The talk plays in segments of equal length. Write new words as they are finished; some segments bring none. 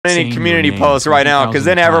any community posts right now, because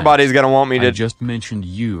then everybody's gonna want me to just mentioned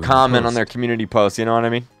you comment on their community posts. You know what I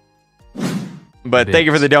mean? But thank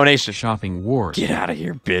you for the donation. Shopping wars. Get out of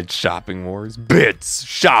here, bitch. Shopping wars. Bits.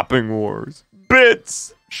 Shopping wars.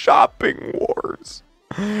 Bits. Shopping wars.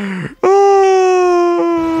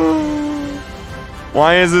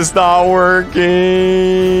 Why is this not working?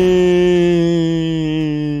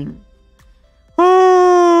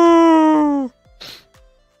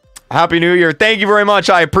 Happy New Year. Thank you very much.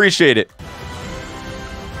 I appreciate it.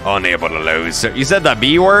 Unable to lose. You said the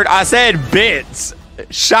B word? I said bits.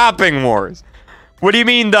 Shopping wars. What do you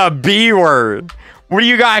mean the B word? What are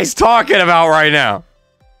you guys talking about right now?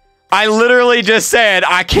 I literally just said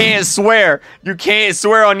I can't swear. You can't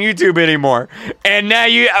swear on YouTube anymore. And now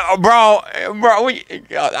you, bro,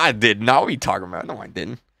 I did not. What are you talking about? No, I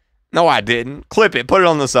didn't. No, I didn't. Clip it. Put it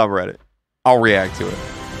on the subreddit. I'll react to it.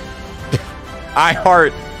 I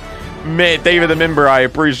heart. Man, thank you for the member. I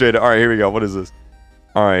appreciate it. All right, here we go. What is this?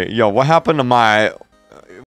 All right, yo, what happened to my